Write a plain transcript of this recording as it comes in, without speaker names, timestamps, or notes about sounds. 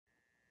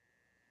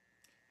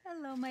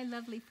Hello, my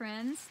lovely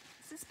friends.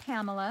 This is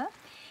Pamela,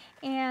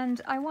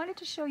 and I wanted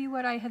to show you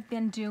what I have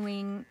been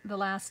doing the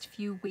last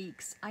few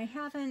weeks. I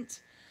haven't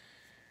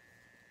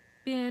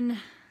been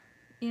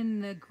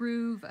in the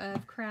groove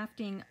of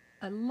crafting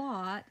a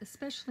lot,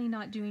 especially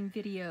not doing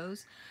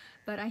videos,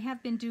 but I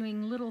have been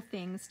doing little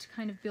things to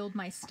kind of build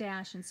my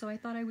stash, and so I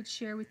thought I would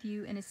share with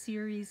you in a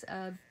series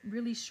of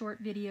really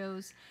short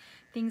videos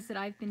things that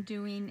I've been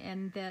doing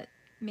and that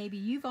maybe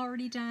you've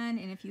already done,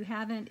 and if you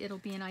haven't, it'll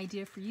be an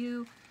idea for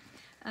you.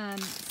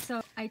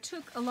 So I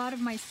took a lot of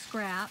my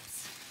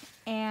scraps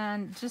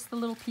and just the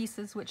little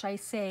pieces which I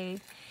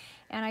saved,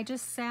 and I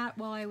just sat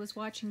while I was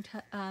watching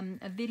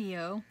a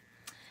video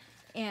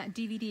and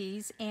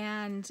DVDs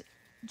and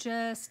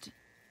just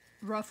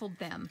ruffled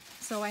them.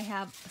 So I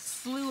have a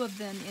slew of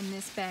them in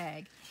this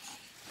bag.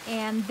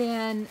 And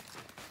then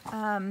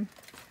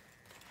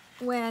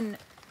when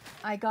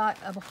I got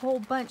a whole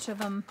bunch of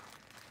them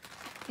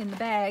in the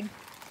bag,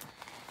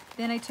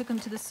 then I took them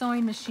to the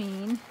sewing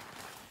machine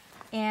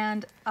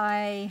and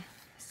I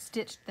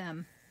stitched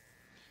them.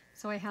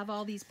 So I have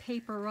all these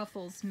paper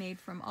ruffles made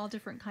from all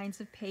different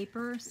kinds of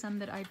paper, some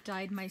that I've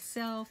dyed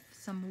myself,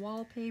 some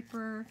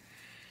wallpaper,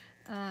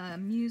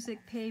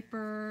 music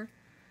paper,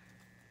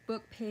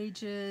 book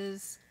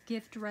pages,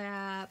 gift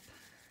wrap,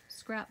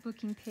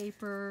 scrapbooking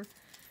paper.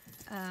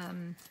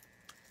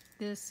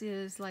 This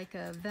is like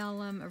a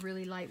vellum, a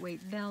really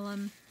lightweight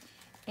vellum.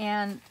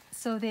 And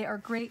so they are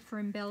great for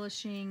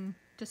embellishing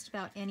just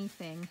about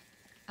anything.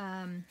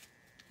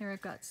 Here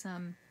I've got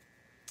some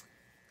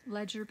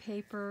ledger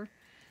paper.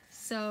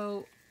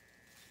 So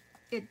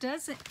it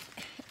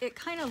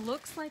kind of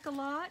looks like a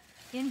lot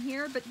in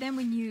here, but then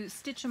when you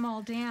stitch them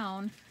all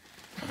down,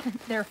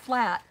 they're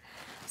flat.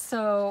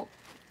 So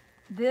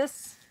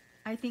this,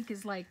 I think,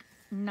 is like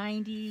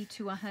 90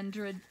 to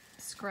 100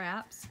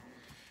 scraps,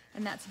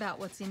 and that's about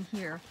what's in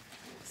here.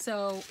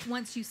 So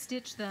once you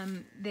stitch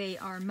them, they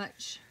are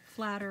much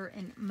flatter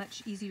and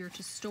much easier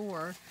to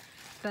store,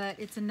 but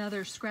it's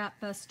another scrap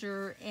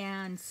buster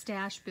and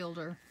stash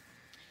builder.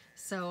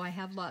 So I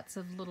have lots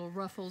of little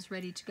ruffles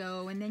ready to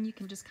go, and then you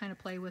can just kind of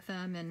play with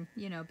them and,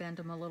 you know, bend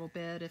them a little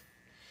bit if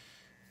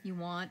you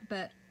want.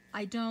 But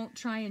I don't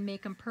try and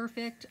make them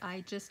perfect.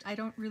 I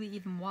don't really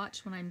even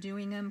watch when I'm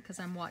doing them because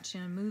I'm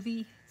watching a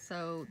movie.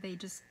 So they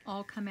just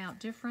all come out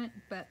different,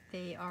 but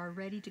they are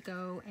ready to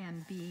go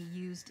and be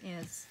used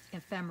as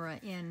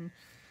ephemera in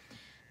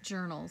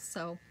journals.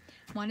 So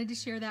wanted to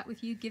share that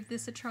with you. Give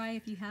this a try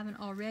if you haven't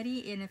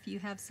already, and if you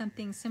have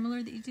something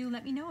similar that you do,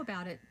 let me know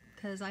about it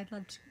because I'd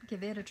love to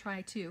give it a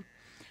try too.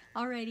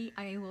 Alrighty,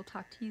 I will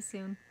talk to you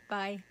soon.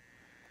 Bye.